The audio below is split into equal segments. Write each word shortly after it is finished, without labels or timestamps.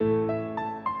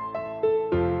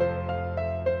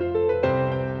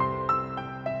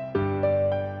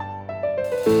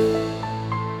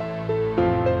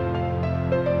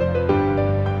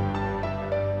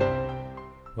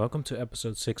Welcome to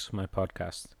episode 6 of my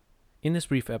podcast. In this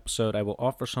brief episode, I will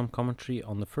offer some commentary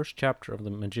on the first chapter of The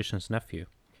Magician's Nephew.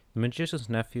 The Magician's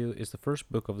Nephew is the first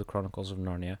book of the Chronicles of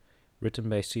Narnia, written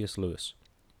by C.S. Lewis.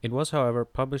 It was, however,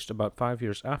 published about 5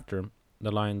 years after The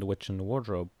Lion, the Witch, and the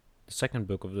Wardrobe, the second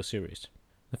book of the series.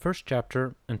 The first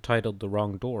chapter, entitled The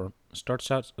Wrong Door, starts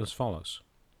out as follows.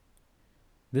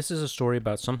 This is a story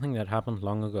about something that happened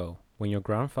long ago, when your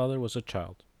grandfather was a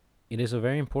child. It is a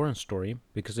very important story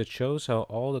because it shows how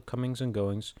all the comings and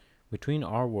goings between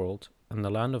our world and the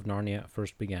land of Narnia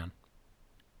first began.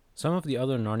 Some of the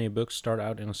other Narnia books start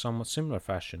out in a somewhat similar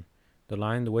fashion. The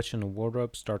Lion, the Witch, and the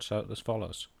Wardrobe starts out as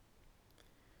follows.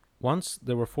 Once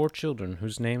there were 4 children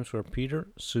whose names were Peter,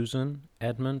 Susan,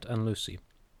 Edmund, and Lucy.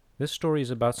 This story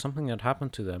is about something that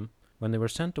happened to them when they were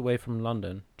sent away from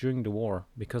London during the war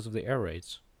because of the air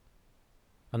raids.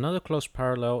 Another close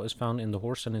parallel is found in The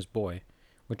Horse and His Boy,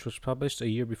 which was published a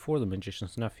year before The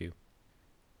Magician's Nephew.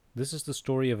 This is the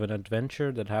story of an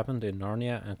adventure that happened in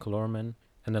Narnia and Calormen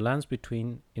and the lands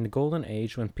between in the Golden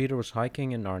Age when Peter was high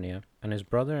king in Narnia and his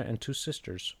brother and 2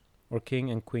 sisters were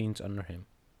king and queens under him.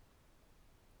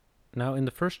 Now in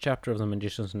the first chapter of The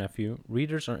Magician's Nephew,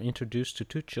 readers are introduced to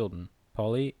 2 children,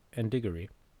 Polly and Diggory,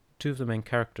 2 of the main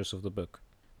characters of the book.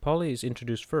 Polly is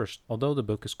introduced first, although the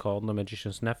book is called The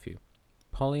Magician's Nephew.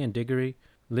 Polly and Diggory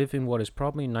live in what is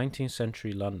probably 19th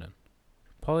century London.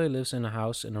 Polly lives in a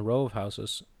house in a row of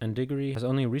houses, and Diggory has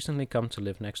only recently come to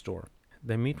live next door.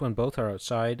 They meet when both are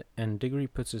outside, and Diggory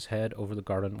puts his head over the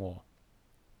garden wall.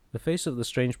 The face of the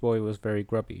strange boy was very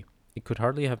grubby. It could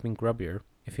hardly have been grubbier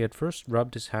if he had first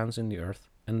rubbed his hands in the earth,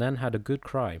 and then had a good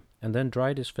cry, and then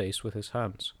dried his face with his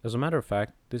hands. As a matter of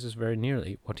fact, this is very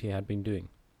nearly what he had been doing.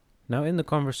 Now in the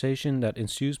conversation that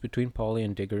ensues between Polly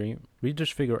and Diggory,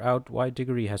 readers figure out why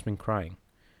Diggory has been crying.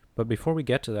 But before we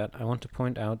get to that, I want to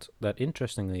point out that,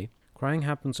 interestingly, crying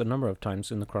happens a number of times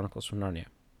in the Chronicles of Narnia.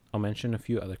 I'll mention a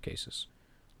few other cases.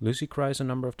 Lucy cries a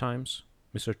number of times,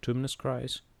 Mr. Tumnus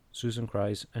cries, Susan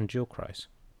cries, and Jill cries.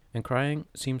 And crying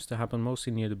seems to happen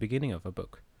mostly near the beginning of a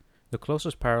book. The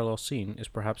closest parallel scene is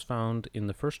perhaps found in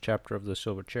the first chapter of The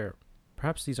Silver Chair.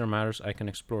 Perhaps these are matters I can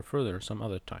explore further some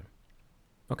other time.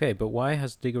 Okay, but why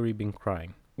has Diggory been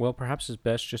crying? Well, perhaps it's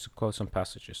best just to quote some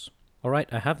passages. "All right,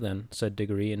 I have then," said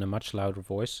Diggory in a much louder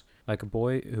voice, like a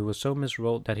boy who was so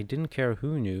miserable that he didn't care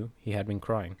who knew he had been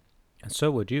crying. "And so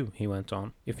would you," he went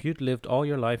on, "if you'd lived all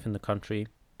your life in the country,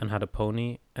 and had a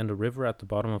pony, and a river at the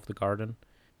bottom of the garden,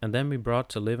 and then be brought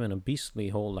to live in a beastly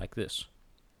hole like this.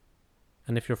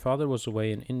 And if your father was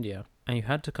away in India, and you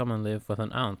had to come and live with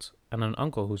an aunt, and an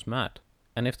uncle who's mad,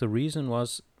 and if the reason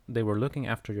was they were looking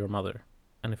after your mother,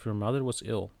 and if your mother was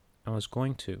ill, and was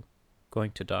going to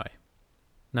die."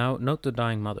 Now, note the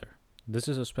dying mother. This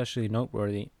is especially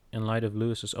noteworthy in light of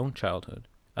Lewis's own childhood.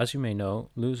 As you may know,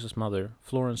 Lewis's mother,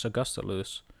 Florence Augusta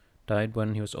Lewis, died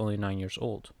when he was only 9 years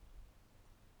old.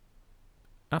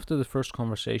 After the first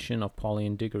conversation of Polly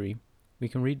and Diggory, we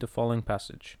can read the following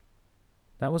passage.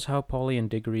 "That was how Polly and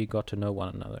Diggory got to know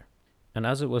one another, and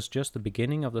as it was just the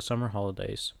beginning of the summer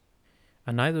holidays,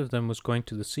 and neither of them was going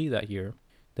to the sea that year,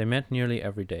 they met nearly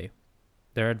every day.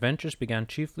 Their adventures began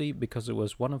chiefly because it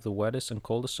was one of the wettest and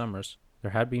coldest summers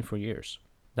there had been for years.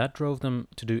 That drove them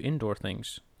to do indoor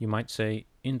things, you might say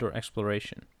indoor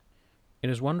exploration. It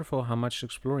is wonderful how much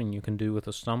exploring you can do with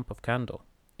a stump of candle,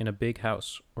 in a big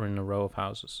house or in a row of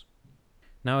houses."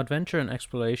 Now, adventure and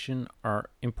exploration are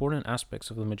important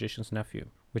aspects of The Magician's Nephew,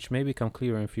 which may become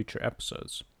clearer in future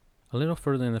episodes. A little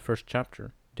further in the first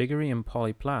chapter, Diggory and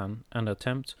Polly plan and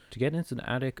attempt to get into the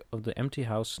attic of the empty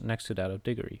house next to that of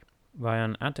Diggory, via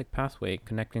an attic pathway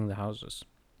connecting the houses.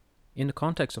 In the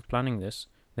context of planning this,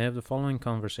 they have the following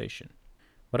conversation.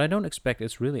 "But I don't expect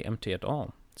it's really empty at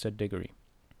all," said Diggory.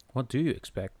 "What do you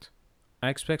expect?" "I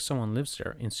expect someone lives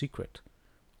there in secret,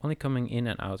 only coming in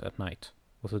and out at night,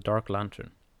 with a dark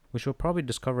lantern. We shall probably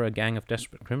discover a gang of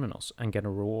desperate criminals and get a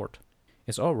reward.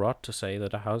 It's all rot to say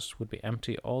that a house would be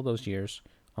empty all those years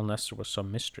unless there was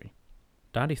some mystery."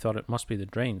 "Daddy thought it must be the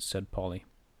drains," said Polly.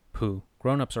 "Pooh,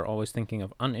 grown-ups are always thinking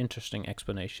of uninteresting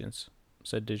explanations,"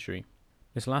 said Diggory.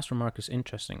 This last remark is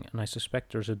interesting, and I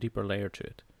suspect there is a deeper layer to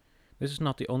it. This is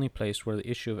not the only place where the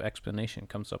issue of explanation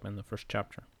comes up in the first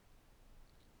chapter.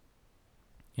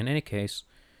 In any case,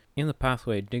 in the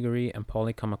pathway, Diggory and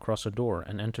Polly come across a door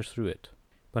and enter through it,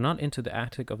 but not into the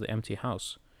attic of the empty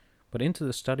house, but into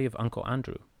the study of Uncle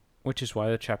Andrew, which is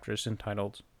why the chapter is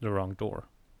entitled The Wrong Door.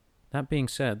 That being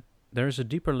said, there is a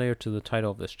deeper layer to the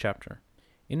title of this chapter.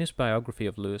 In his biography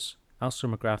of Lewis, Alistair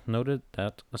McGrath noted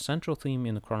that a central theme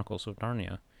in the Chronicles of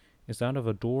Narnia is that of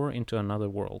a door into another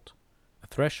world, a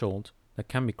threshold that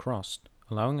can be crossed,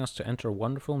 allowing us to enter a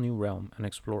wonderful new realm and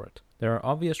explore it. There are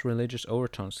obvious religious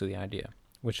overtones to the idea,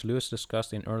 which Lewis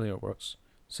discussed in earlier works,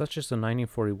 such as the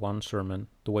 1941 sermon,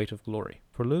 The Weight of Glory.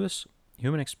 For Lewis,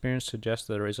 human experience suggests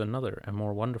that there is another and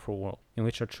more wonderful world, in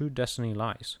which our true destiny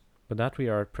lies, but that we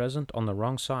are at present on the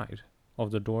wrong side of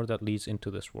the door that leads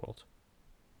into this world.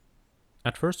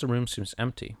 At first the room seems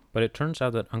empty, but it turns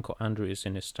out that Uncle Andrew is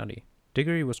in his study.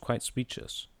 Diggory was quite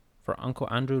speechless, for Uncle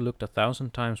Andrew looked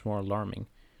 1,000 times more alarming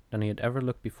than he had ever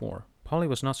looked before. Polly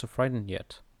was not so frightened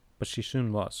yet, but she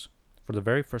soon was, for the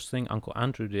very first thing Uncle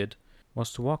Andrew did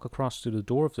was to walk across to the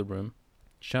door of the room,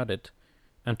 shut it,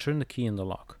 and turn the key in the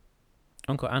lock.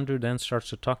 Uncle Andrew then starts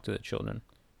to talk to the children.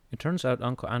 It turns out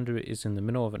Uncle Andrew is in the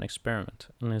middle of an experiment,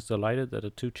 and is delighted that the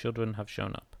two children have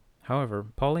shown up. However,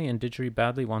 Polly and Diggory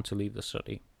badly want to leave the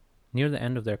study. Near the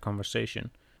end of their conversation,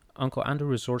 Uncle Andrew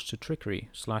resorts to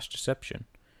trickery/deception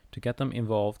to get them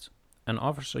involved and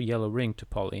offers a yellow ring to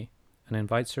Polly and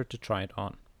invites her to try it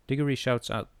on. Diggory shouts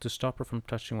out to stop her from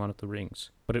touching one of the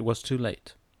rings, but it was too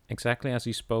late. Exactly as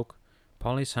he spoke,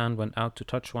 Polly's hand went out to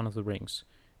touch one of the rings,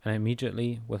 and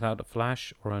immediately, without a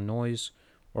flash or a noise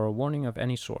or a warning of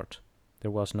any sort,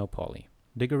 there was no Polly.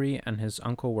 Diggory and his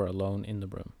uncle were alone in the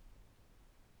room.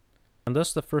 And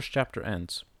thus the first chapter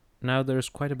ends. Now there is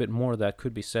quite a bit more that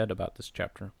could be said about this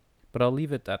chapter, but I'll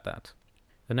leave it at that.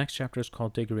 The next chapter is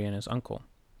called Diggory and His Uncle,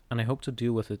 and I hope to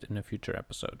deal with it in a future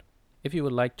episode. If you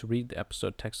would like to read the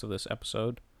episode text of this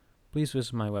episode, please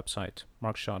visit my website,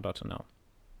 markshaw.nl.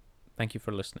 Thank you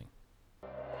for listening.